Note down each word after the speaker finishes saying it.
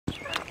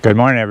Good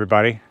morning,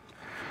 everybody.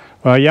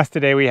 Well,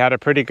 yesterday we had a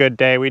pretty good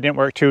day. We didn't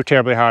work too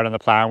terribly hard on the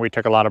plow, and we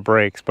took a lot of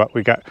breaks, but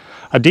we got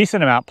a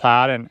decent amount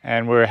plowed,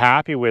 and we're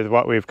happy with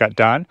what we've got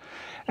done.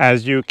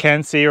 As you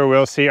can see or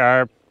will see,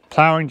 our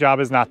plowing job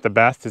is not the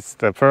best.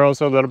 The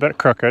furrows are a little bit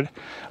crooked,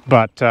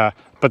 but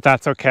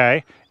that's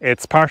okay.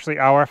 It's partially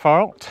our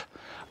fault.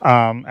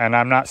 And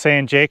I'm not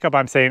saying Jacob,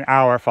 I'm saying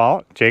our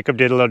fault. Jacob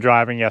did a little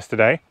driving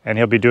yesterday, and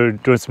he'll be doing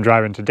some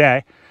driving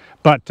today.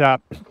 But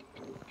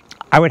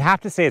I would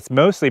have to say it's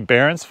mostly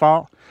Baron's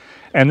fault.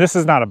 And this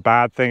is not a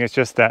bad thing. It's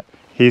just that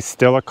he's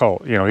still a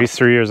colt. You know, he's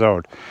 3 years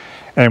old.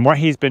 And what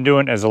he's been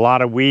doing is a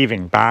lot of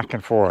weaving back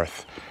and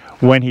forth.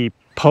 When he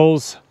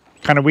pulls,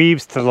 kind of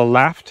weaves to the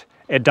left,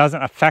 it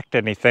doesn't affect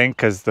anything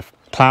because the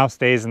plow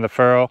stays in the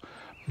furrow,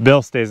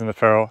 Bill stays in the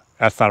furrow.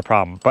 That's not a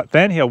problem. But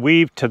then he'll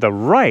weave to the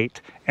right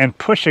and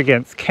push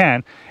against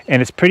Ken.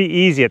 And it's pretty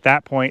easy at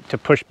that point to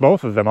push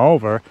both of them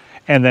over.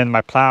 And then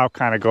my plow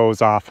kind of goes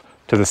off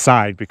to the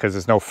side because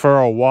there's no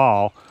furrow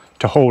wall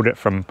to hold it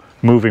from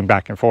moving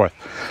back and forth.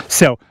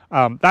 So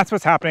that's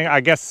what's happening.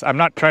 I guess I'm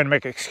not trying to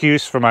make an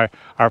excuse for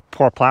our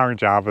poor plowing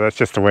job, but that's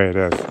just the way it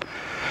is.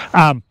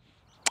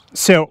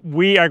 So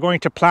we are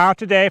going to plow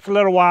today for a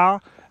little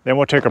while. Then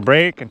we'll take a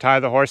break and tie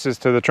the horses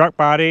to the truck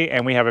body,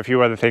 and we have a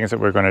few other things that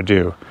we're going to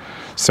do.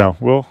 So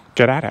we'll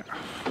get at it.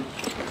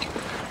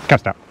 Come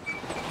stop.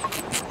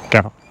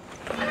 Careful.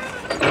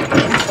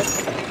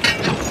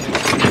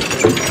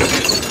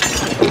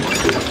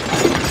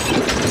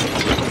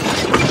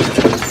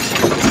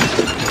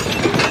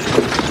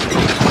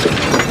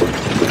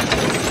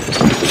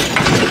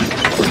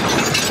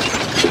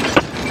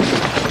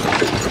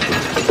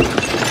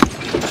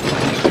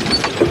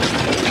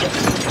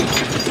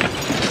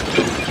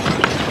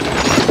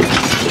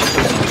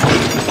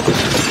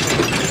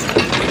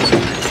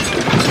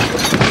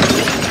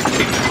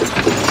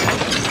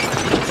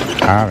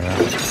 Oh, yeah.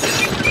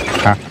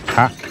 Ha,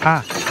 ha,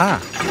 ha,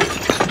 ha.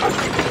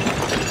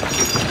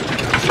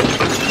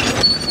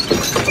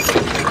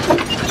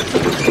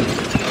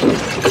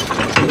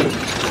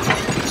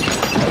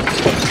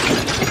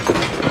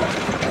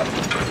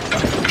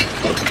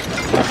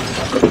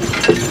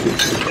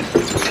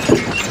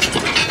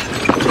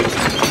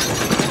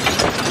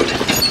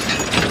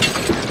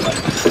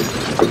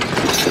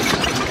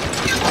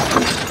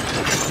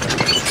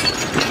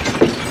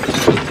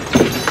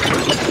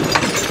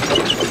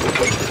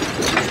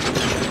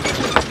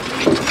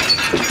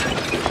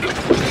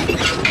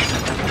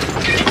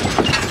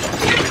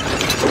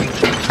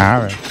 All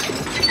right.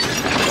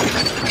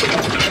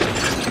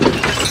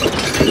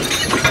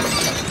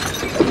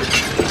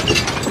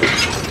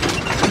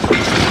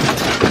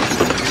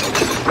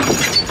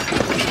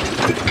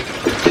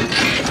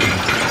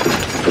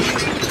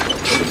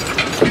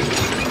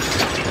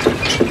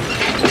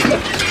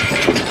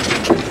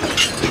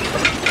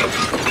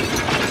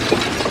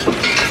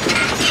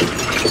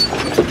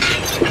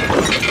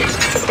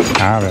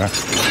 All right.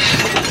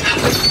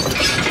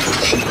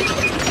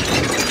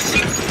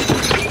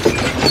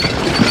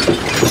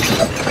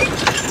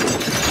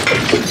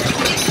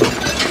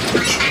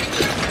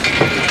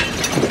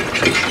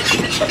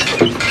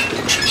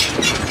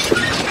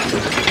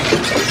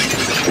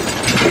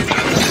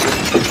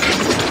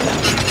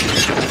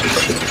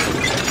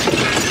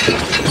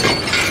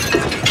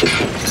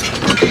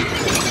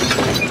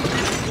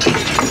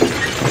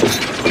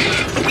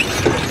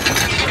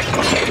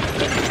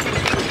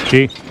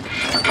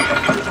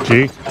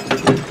 G,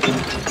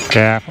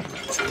 careful.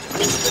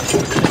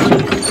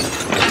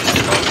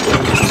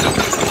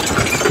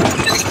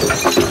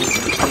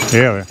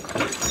 Here we are.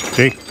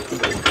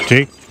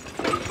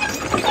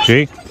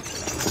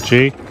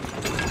 G,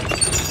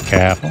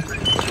 careful.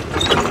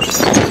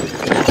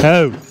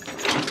 Oh.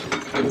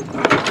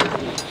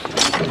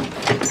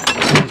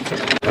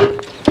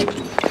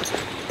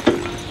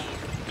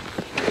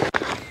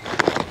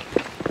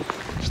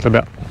 Just a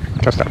bit,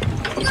 just that.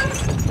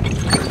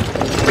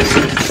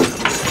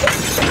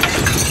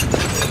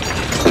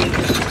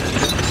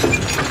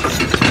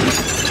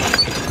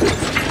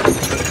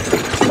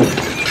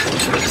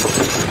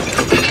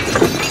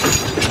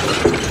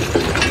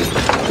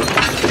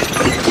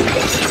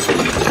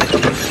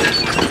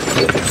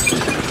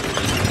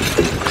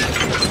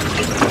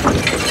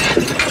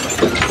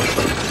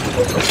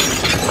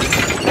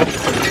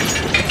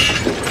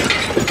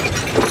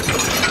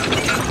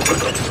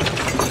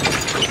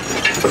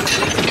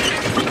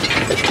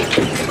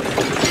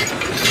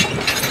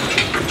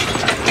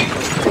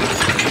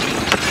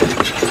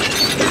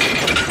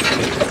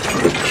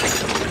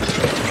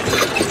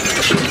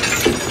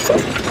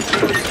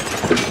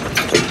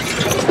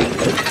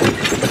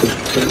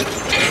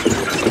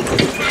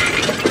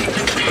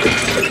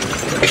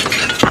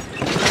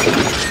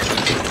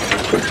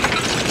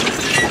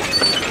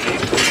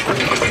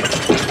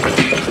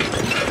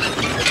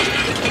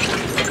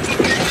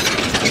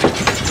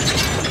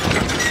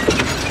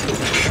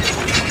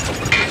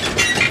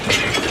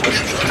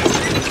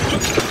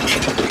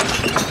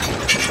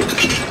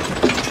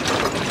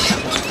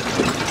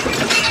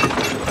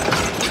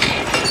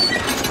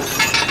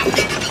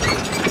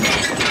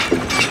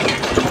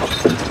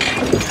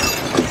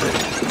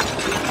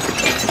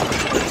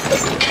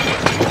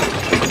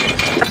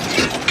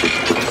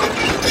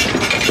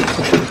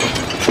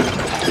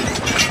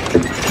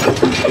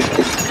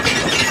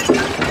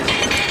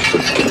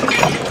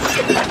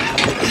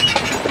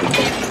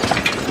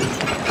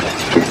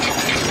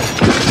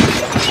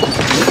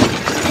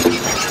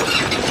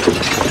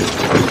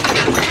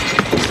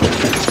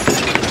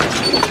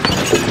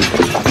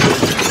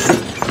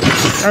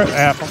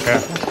 Careful,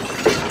 careful.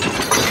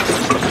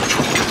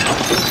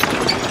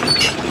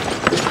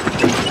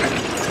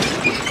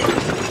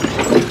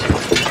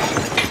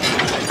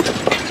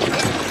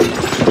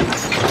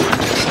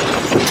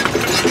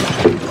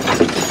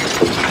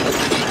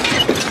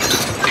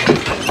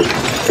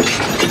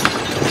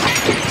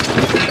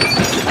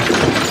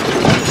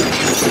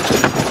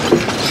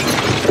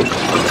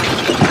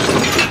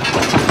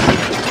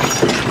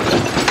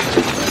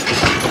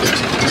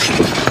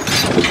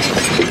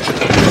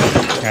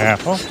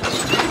 Careful.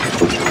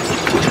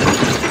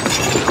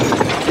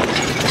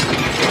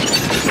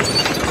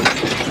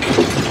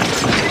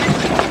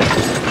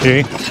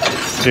 G,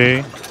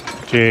 G,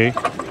 G,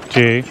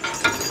 G.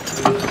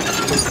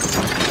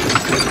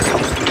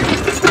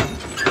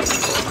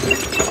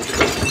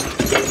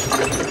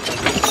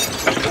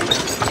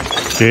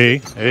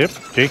 G, hip,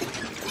 G.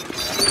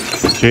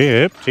 G,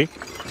 hip, G,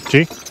 G.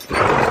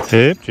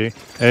 Hip, G,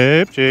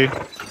 hip, G.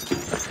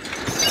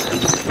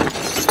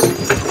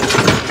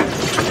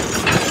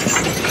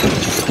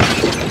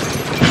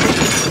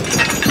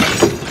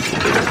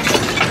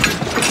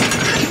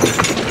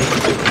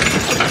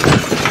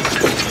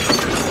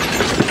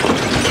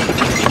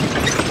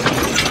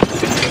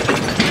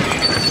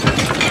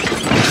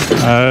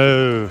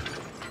 Oh.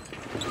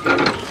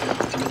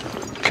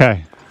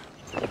 Okay.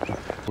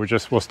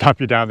 We'll stop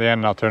you down the end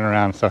and I'll turn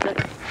around. So,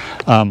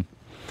 I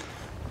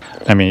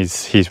mean,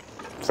 he's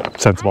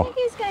sensible. I think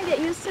he's gonna get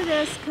used to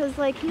this because,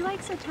 like, he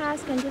likes a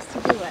task and just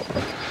to do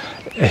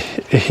it.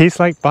 He's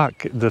like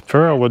Buck. The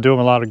furrow will do him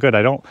a lot of good.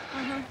 I don't,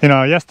 you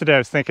know, yesterday I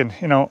was thinking,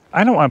 you know,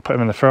 I don't want to put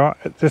him in the furrow.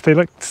 They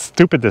look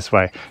stupid this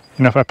way.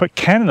 You know, if I put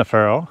Ken in the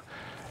furrow,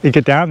 he'd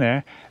get down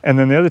there and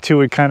then the other two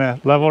would kind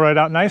of level right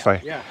out nicely.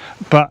 Yeah.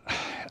 But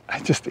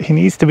he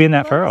needs to be in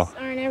that furrow.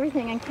 Aren't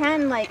everything, and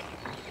Ken, like,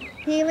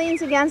 he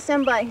leans against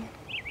him, but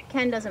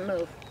Ken doesn't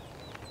move.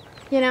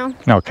 You know?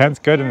 No, Ken's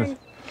good in this.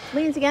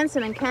 Leans against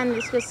him, and Ken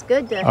is just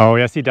good to. Oh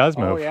yes, he does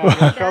move. Oh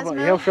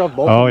yeah, he'll shove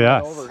both. Oh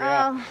yes. Over,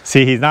 yeah.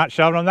 See, he's not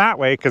shoving them that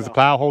way because the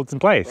plow holds in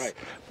place. Right.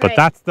 But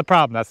that's the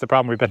problem. That's the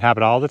problem we've been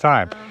having all the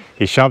time.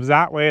 He shoves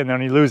that way and then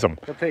he loses them.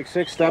 He'll take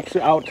 6 steps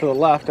out to the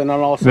left and then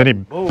all of a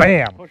sudden, then he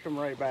bam, push him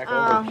right back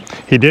over.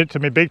 He did it to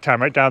me big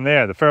time right down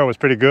there. The furrow was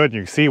pretty good. You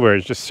can see where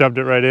he's just shoved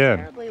it right in.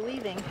 Terribly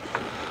weaving.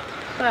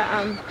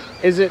 But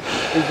is it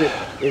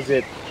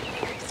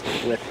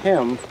with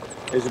him?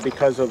 Is it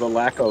because of the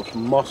lack of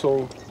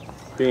muscle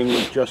being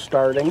just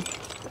starting?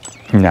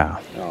 No,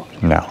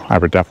 I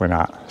would definitely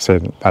not say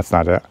that's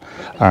not it.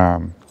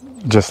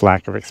 Just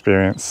lack of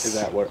experience. Is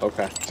that what?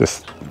 Okay.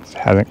 Just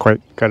hasn't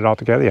quite got it all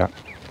together yet.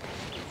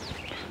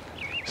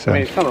 So. I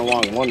mean, he's coming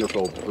along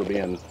wonderful for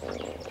being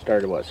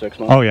started. What, 6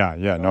 months? Oh yeah.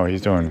 No,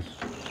 he's doing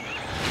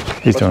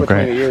great. Between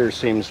the years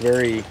seems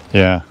very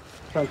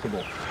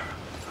sensible.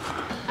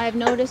 I've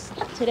noticed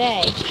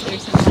today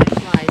there's some black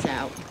flies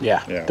out.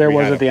 Yeah, there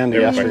was at the end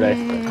of yesterday.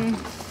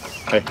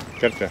 Hey,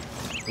 get there.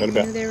 A little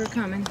bit. I knew they were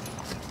coming.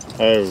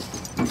 Oh,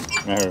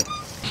 no.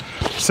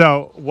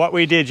 So what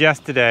we did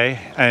yesterday,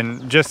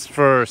 and just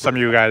for some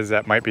of you guys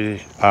that might be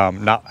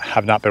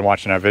have not been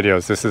watching our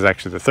videos, this is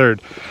actually the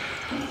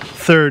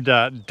third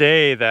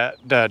day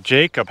that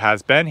Jacob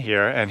has been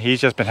here, and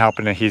he's just been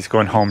helping, and he's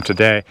going home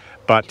today,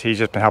 but he's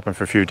just been helping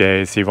for a few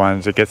days. He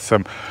wanted to get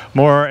some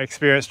more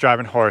experience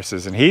driving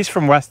horses, and he's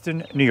from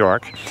Western New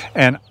York,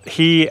 and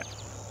he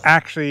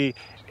actually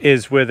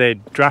is with a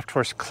Draft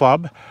Horse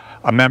Club,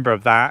 a member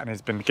of that, and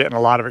has been getting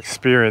a lot of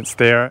experience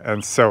there.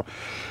 And so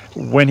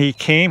when he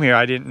came here,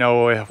 I didn't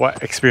know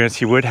what experience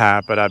he would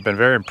have, but I've been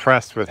very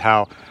impressed with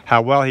how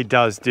well he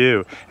does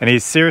do. And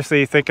he's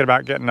seriously thinking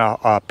about getting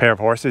a pair of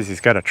horses. He's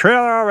got a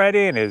trailer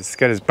already, and he's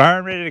got his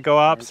barn ready to go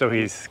up, so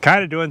he's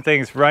kind of doing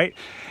things right.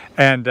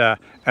 And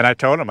I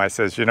told him, I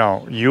says, you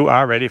know, you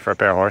are ready for a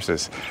pair of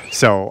horses.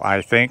 So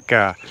I think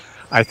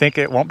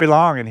it won't be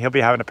long, and he'll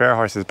be having a pair of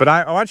horses. But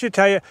I want you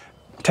to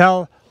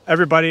tell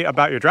everybody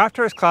about your Draft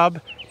Horse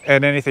Club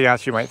and anything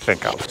else you might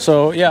think of.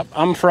 So yeah,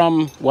 I'm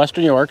from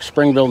Western New York,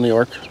 Springville, New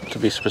York to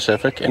be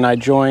specific, and I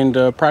joined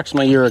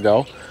approximately a year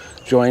ago.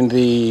 Joined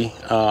the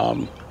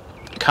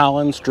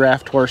Collins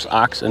Draft Horse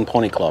Ox and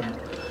Pony Club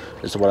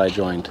is what I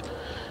joined.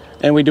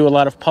 And we do a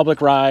lot of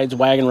public rides,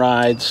 wagon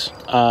rides.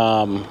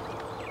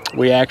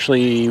 We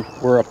actually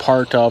were a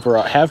part of, or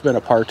have been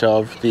a part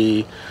of,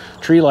 the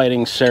tree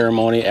lighting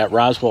ceremony at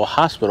Roswell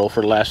Hospital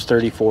for the last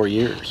 34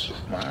 years.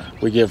 Wow.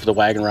 We give the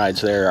wagon rides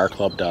there, our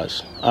club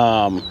does.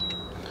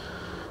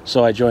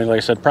 So I joined, like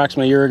I said,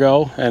 approximately a year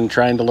ago, and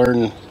trying to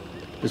learn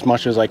as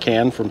much as I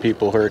can from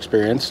people who are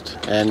experienced.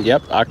 And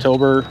yep,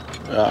 October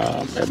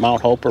at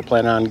Mount Hope, we're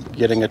planning on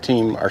getting a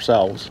team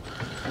ourselves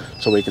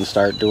so we can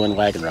start doing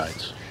wagon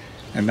rides.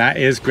 And that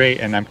is great,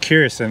 and I'm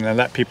curious, and I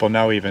let people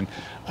know even,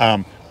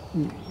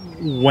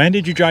 when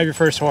did you drive your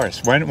first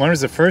horse? When was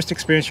the first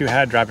experience you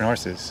had driving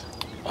horses?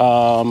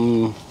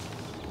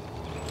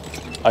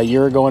 A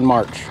year ago in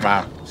March.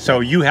 Wow. So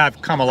you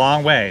have come a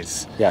long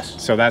ways. Yes.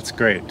 So that's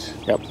great.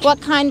 Yep. What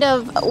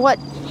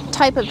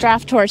type of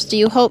draft horse do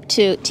you hope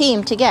to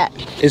team to get?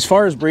 As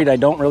far as breed, I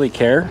don't really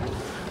care.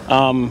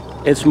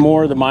 It's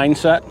more the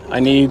mindset. I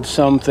need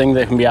something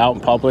that can be out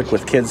in public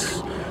with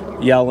kids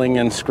yelling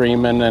and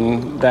screaming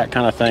and that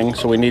kind of thing.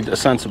 So we need a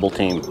sensible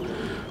team.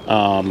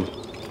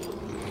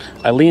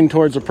 I lean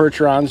towards the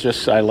Percherons,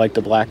 just I like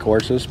the black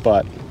horses,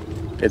 but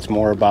it's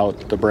more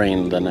about the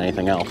brain than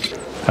anything else.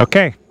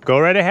 Okay, go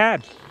right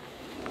ahead.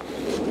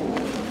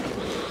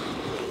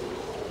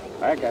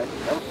 All right, guys,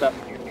 double step.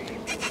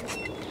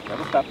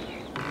 Double step.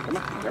 Come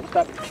on, double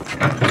step.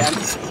 Again.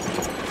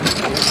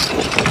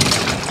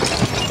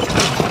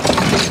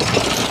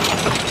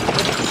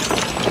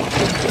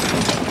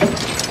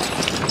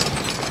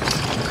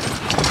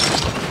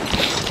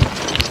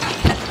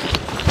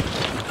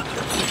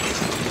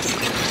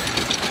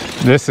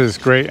 This is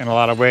great in a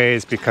lot of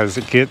ways because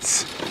it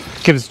gives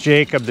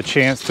Jacob the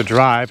chance to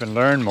drive and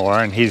learn more,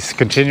 and he's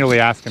continually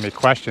asking me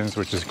questions,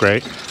 which is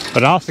great.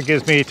 But it also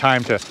gives me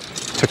time to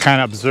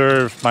kind of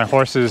observe my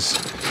horses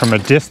from a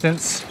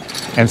distance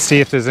and see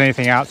if there's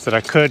anything else that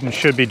I could and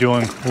should be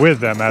doing with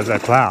them as I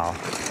plow.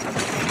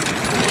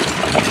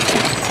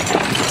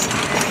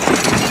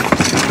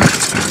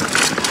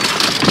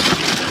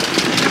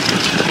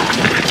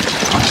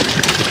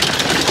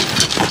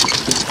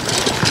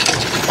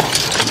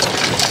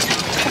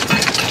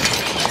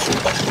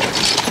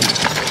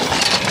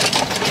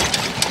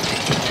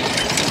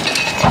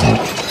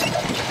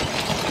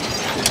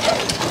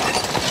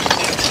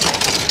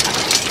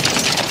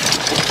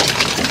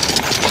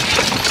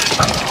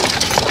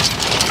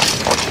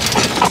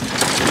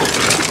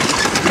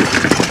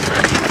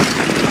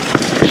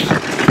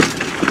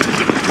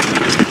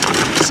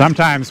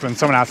 Sometimes when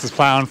someone else is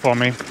plowing for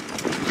me,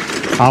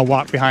 I'll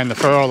walk behind the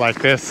furrow like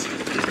this,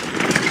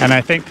 and I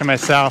think to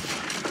myself,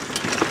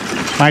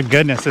 my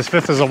goodness, if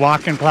this is a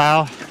walking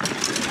plow,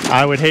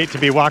 I would hate to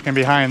be walking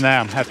behind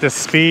them. At this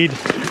speed,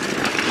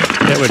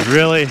 it would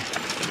really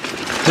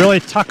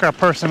tuck our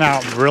person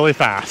out really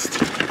fast.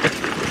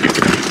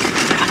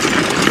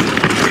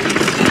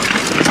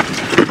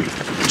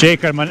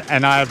 Jacob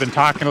and I have been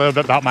talking a little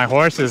bit about my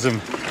horses,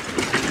 and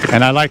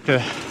I like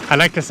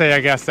to say, I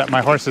guess, that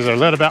my horses are a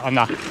little bit on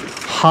the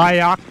high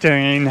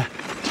octane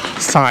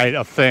side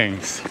of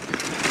things.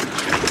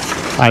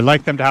 I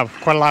like them to have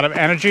quite a lot of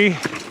energy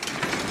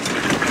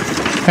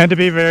and to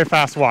be very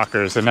fast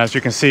walkers, and as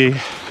you can see,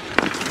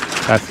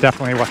 that's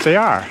definitely what they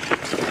are.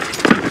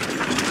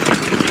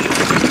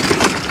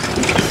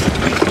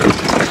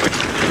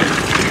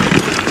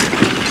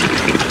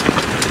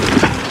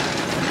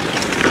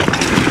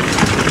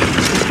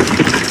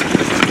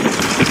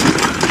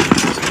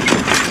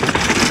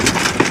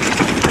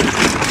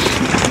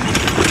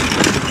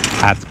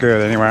 That's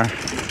good anywhere.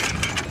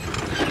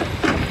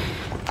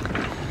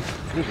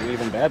 He's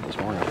weaving bad this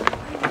morning.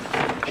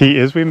 He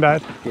is weaving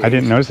bad? Yeah, I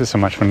didn't notice it so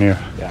much from you.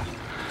 Yeah.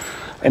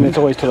 And it's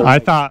always to the I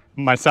right. thought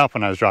myself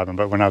when I was driving,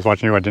 but when I was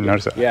watching you, I didn't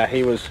notice it. Yeah,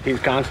 he's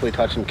constantly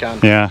touching Ken.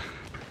 Yeah.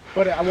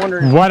 But I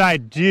wonder What I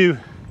do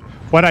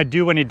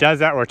when he does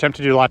that, or attempt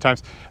to do a lot of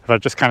times, if I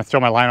just kind of throw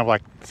my line over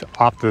like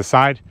off to the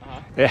side,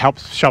 it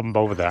helps shove them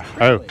over there.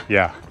 Really? Oh,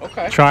 yeah.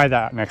 Okay. Try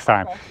that next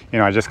time. Okay. You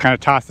know, I just kind of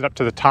toss it up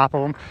to the top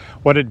of them.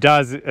 What it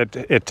does,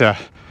 it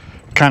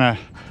kind of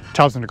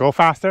tells them to go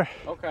faster.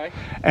 Okay.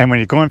 And when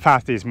you're going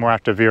faster, he's more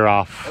apt to veer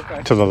off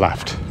Okay. to the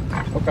left.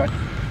 Okay.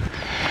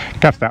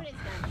 Careful that.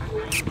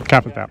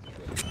 Careful that.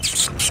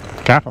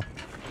 Careful.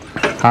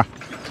 Huh?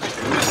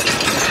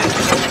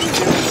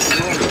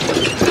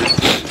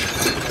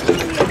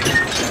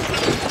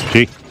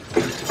 G.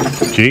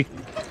 G.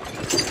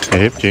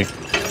 Hip G.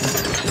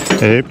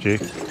 Hip G.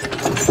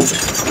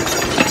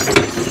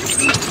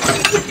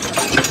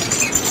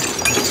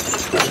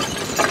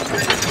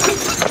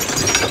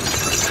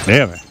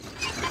 There we go.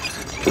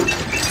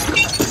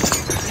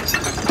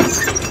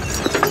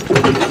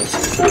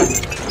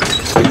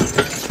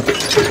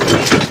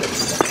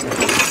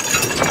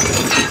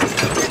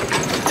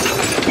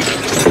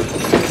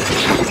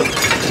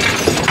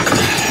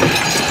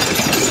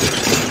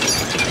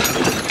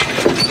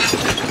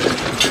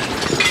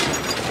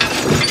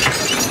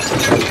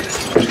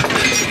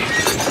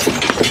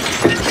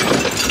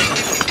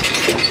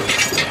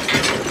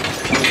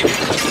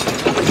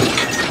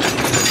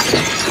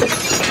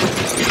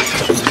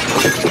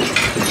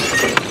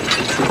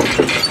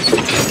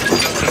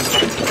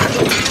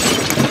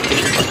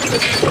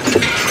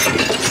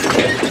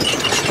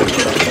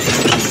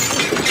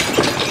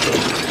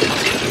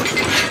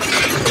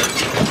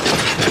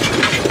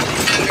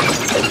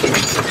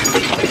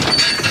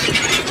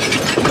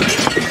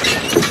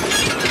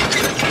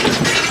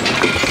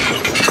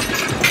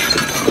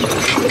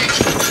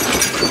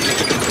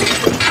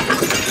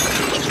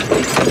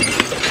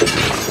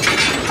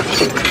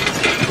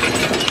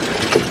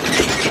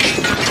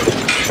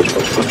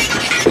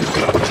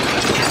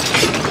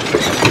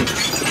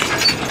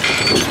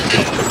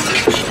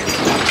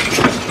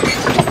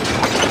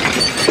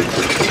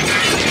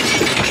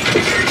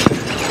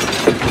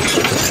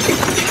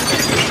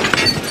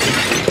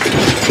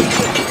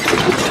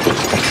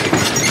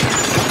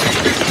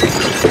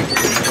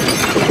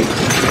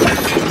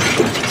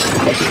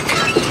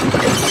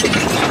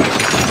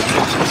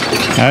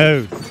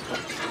 Oh,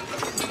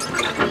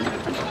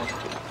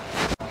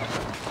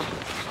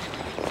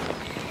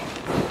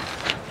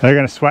 They're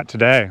gonna sweat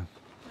today. I know,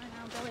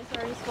 Billy's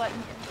already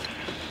sweating.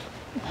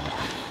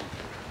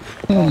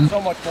 Oh, it's so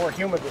much more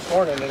humid this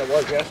morning than it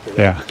was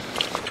yesterday. Yeah.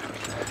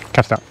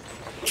 Cast out.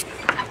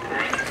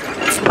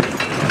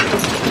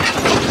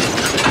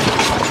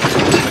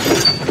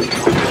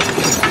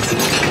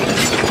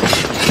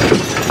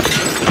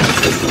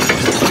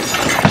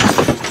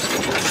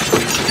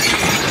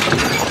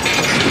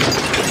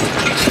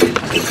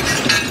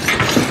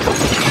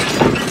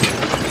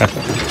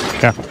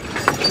 Careful.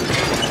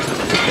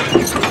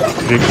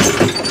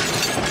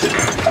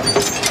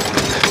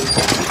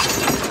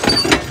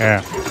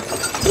 Yeah.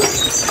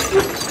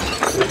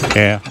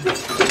 Yeah.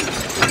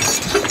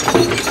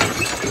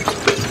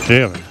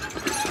 Chilly.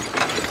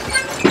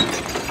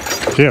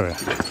 Chilly.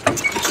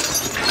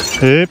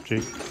 Hip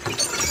cheek.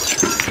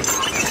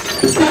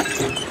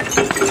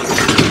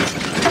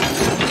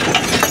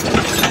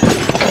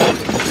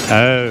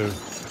 Oh.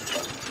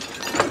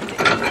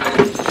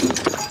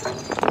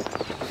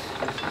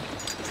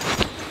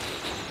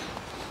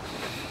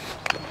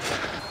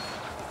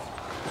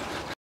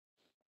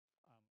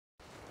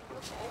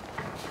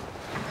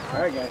 All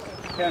right, guys.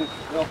 Ken,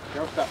 go.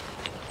 Go stop.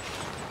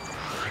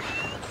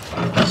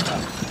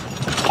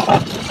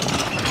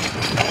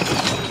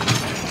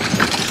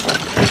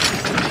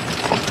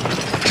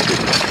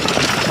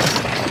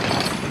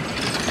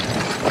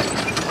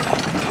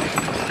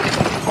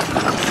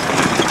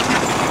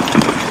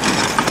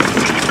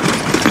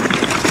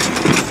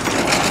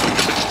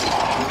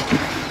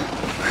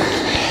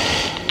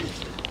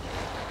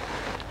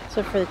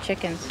 So for the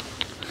chickens.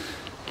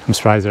 I'm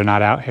surprised they're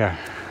not out here.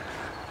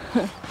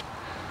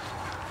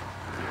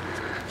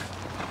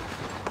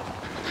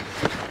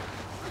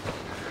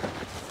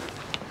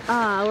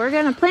 We're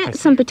gonna plant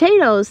some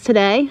potatoes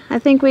today. I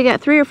think we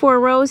got 3 or 4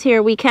 rows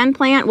here we can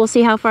plant. We'll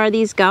see how far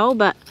these go,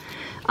 but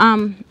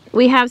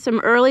we have some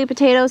early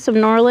potatoes, some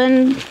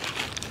Norland,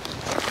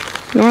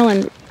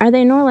 are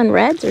they Norland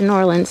Reds or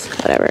Norlands?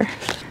 Whatever.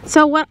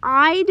 So what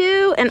I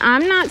do, and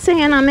I'm not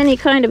saying I'm any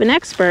kind of an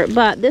expert,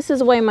 but this is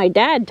the way my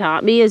dad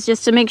taught me, is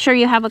just to make sure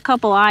you have a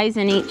couple eyes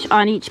in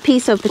on each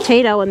piece of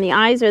potato, and the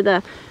eyes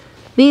are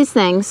these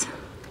things.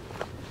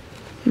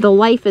 The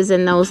life is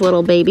in those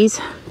little babies.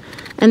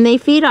 And they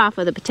feed off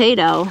of the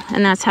potato,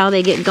 and that's how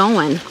they get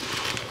going.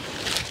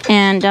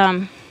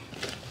 And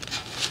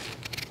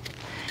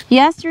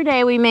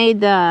yesterday we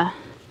made the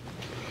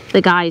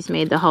guys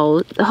made the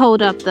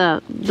hoed up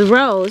the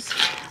rows.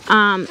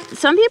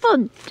 Some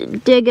people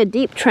dig a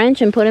deep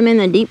trench and put them in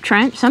the deep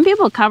trench. Some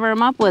people cover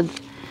them up with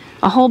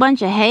a whole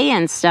bunch of hay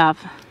and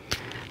stuff.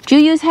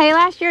 Did you use hay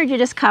last year, or did you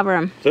just cover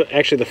them? So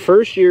actually, the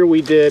first year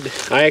we did,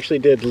 I actually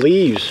did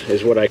leaves,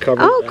 is what I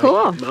covered. Oh, cool.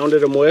 I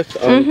mounded them with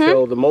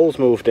until the moles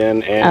moved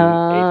in and ate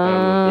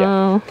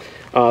them.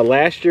 Yeah.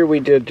 Last year we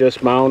did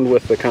just mound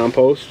with the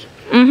compost,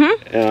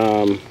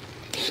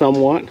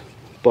 somewhat,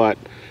 but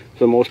for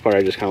the most part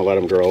I just kind of let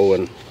them grow.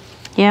 And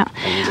yeah.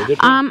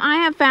 I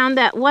have found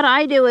that what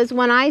I do is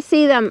when I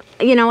see them,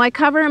 you know, I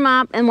cover them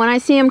up, and when I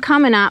see them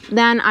coming up,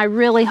 then I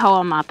really hoe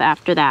them up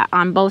after that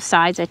on both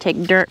sides. I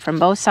take dirt from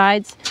both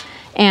sides.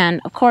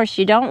 And of course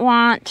you don't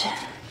want,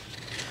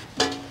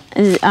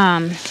 if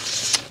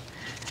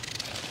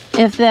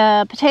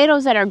the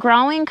potatoes that are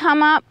growing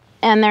come up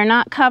and they're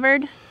not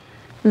covered,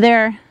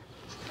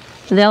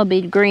 they'll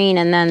be green,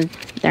 and then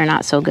they're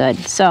not so good.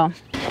 So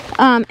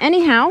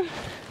anyhow,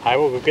 I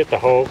will go get the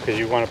hoe, because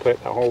you want to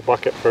plant the whole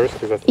bucket first,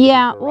 because that's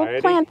yeah,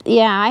 we'll plant.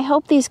 Yeah, I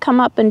hope these come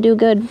up and do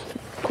good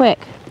quick.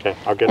 Okay,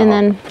 I'll get. And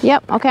then,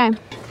 yep, okay.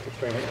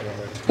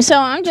 So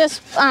I'm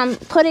just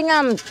putting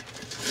them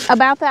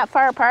about that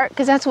far apart,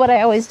 because that's what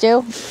I always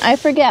do. I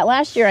forget.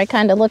 Last year I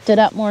kind of looked it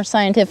up more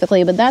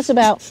scientifically, but that's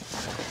about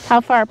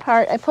how far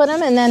apart I put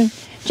them. And then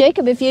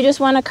Jacob, if you just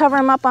want to cover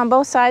them up on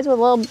both sides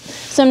with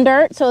some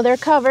dirt so they're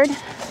covered,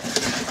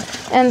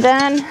 and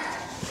then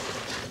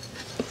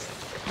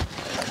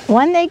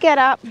when they get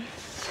up,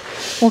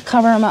 we'll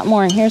cover them up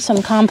more. And here's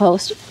some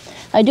compost.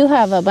 I do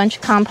have a bunch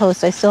of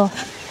compost I still,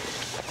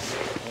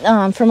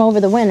 from over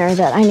the winter,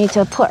 that I need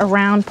to put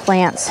around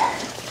plants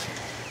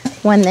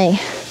when they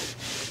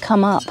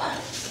come up.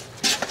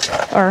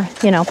 Or,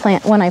 you know,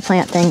 when I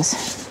plant things.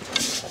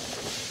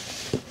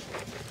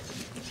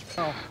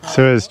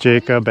 So as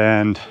Jacob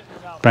and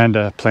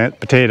Brenda plant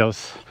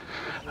potatoes,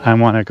 I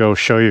want to go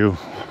show you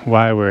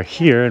why we're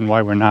here and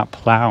why we're not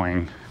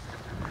plowing.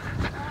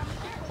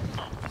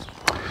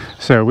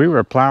 So we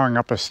were plowing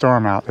up a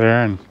storm out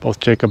there, and both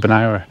Jacob and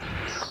I were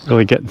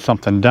really getting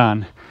something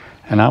done.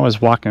 And I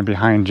was walking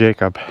behind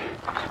Jacob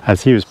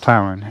as he was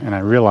plowing, and I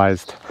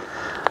realized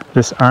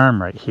this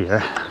arm right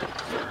here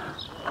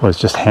was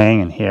just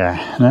hanging here.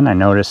 And then I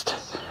noticed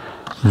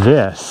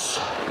this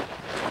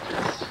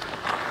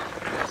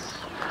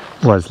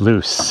was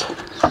loose.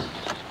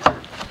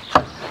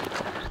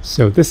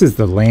 So this is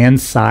the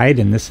land side,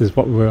 and this is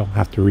what we'll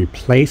have to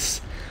replace.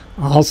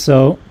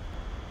 Also,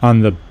 on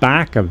the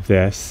back of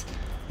this,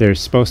 there's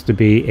supposed to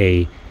be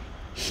a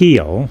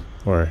heel,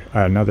 or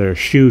another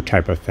shoe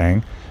type of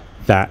thing,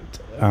 that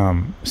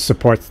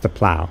supports the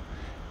plow.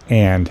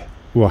 And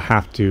we'll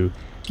have to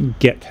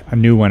get a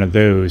new one of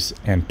those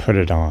and put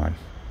it on.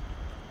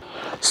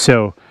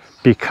 So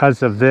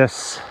because of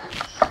this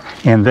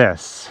and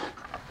this,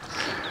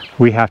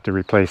 we have to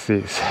replace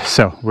these.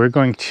 So we're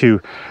going to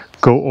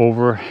go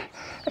over,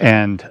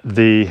 and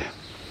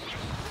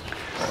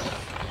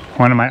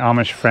one of my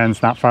Amish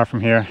friends not far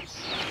from here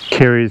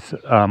carries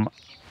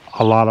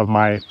a lot of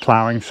my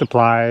plowing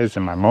supplies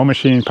and my mow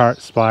machine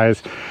part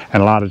supplies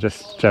and a lot of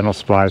just general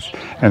supplies.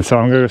 And so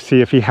I'm going to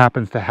see if he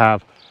happens to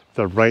have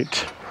the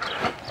right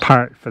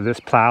part for this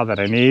plow that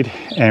I need,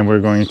 and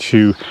we're going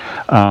to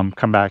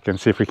come back and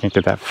see if we can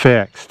get that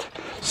fixed.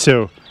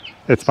 So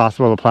it's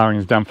possible the plowing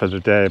is done for the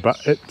day, but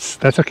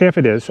that's okay if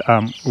it is.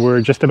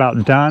 We're just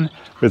about done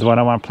with what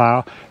I want to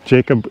plow.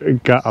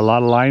 Jacob got a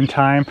lot of line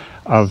time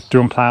of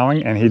doing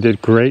plowing, and he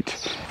did great.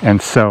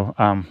 And so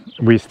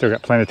we still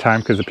got plenty of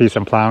time, because the piece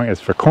I'm plowing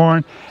is for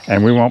corn,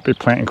 and we won't be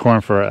planting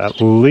corn for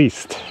at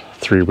least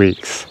 3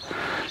 weeks.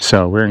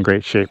 So we're in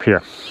great shape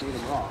here.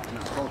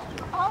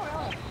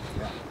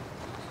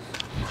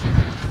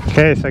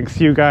 Okay, so I can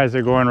see you guys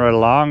are going right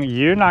along.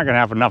 You're not going to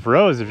have enough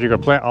rows if you're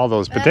going to plant all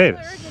those potatoes.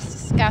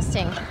 Just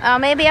disgusting.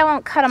 Maybe I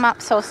won't cut them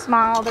up so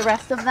small, the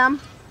rest of them,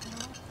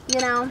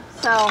 you know,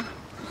 so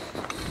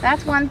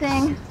that's one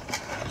thing.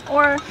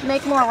 Or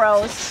make more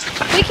rows.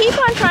 We keep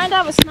on trying to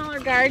have a smaller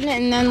garden,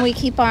 and then we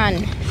keep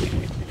on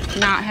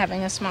not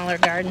having a smaller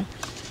garden.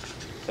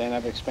 And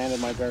I've expanded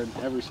my garden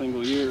every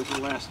single year for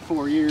the last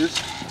 4 years.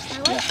 I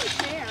like the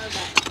chair,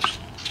 but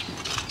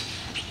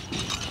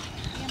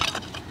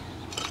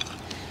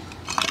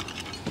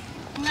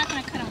I'm not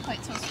going to cut them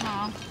quite so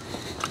small.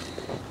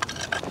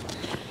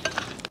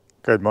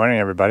 Good morning,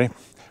 everybody.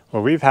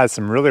 Well, we've had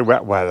some really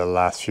wet weather the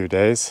last few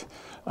days.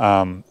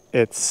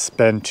 It's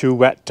been too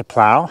wet to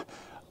plow.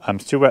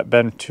 It's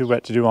been too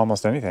wet to do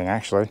almost anything,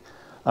 actually.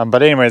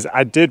 But anyways,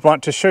 I did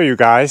want to show you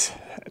guys,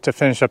 to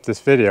finish up this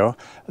video,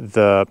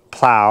 the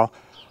plow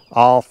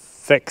all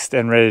fixed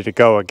and ready to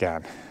go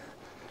again.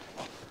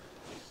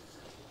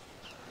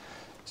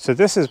 So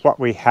this is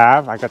what we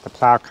have. I got the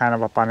plow kind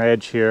of up on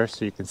edge here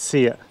so you can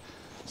see it.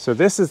 So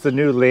this is the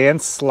new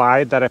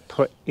landslide that I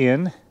put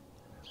in,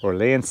 or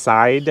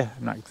landside.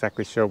 I'm not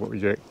exactly sure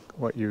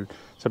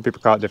some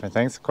people call it different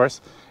things, of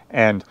course.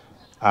 And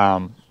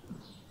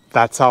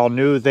that's all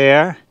new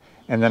there.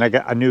 And then I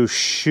got a new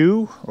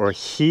shoe or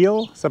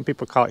heel. Some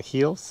people call it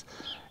heels.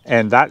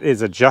 And that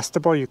is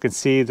adjustable. You can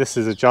see this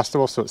is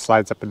adjustable, so it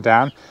slides up and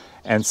down.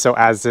 And so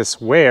as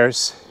this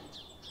wears,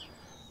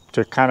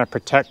 to kind of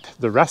protect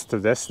the rest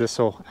of this, this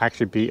will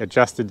actually be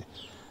adjusted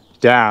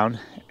down,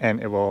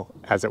 and it will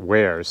as it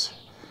wears.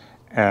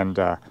 And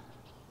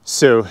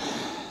so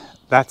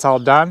that's all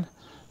done.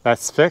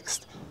 That's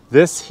fixed.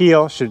 This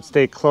heel should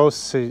stay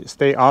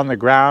stay on the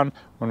ground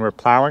when we're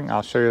plowing.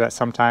 I'll show you that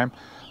sometime.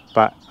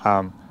 But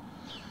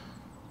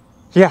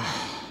yeah,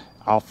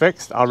 all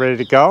fixed, all ready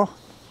to go.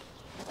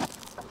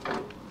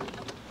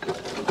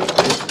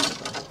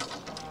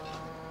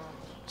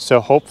 So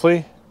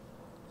hopefully,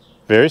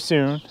 very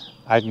soon,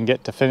 I can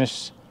get to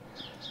finish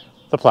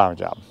the plowing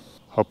job.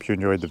 Hope you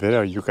enjoyed the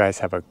video. You guys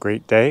have a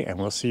great day, and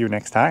we'll see you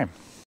next time.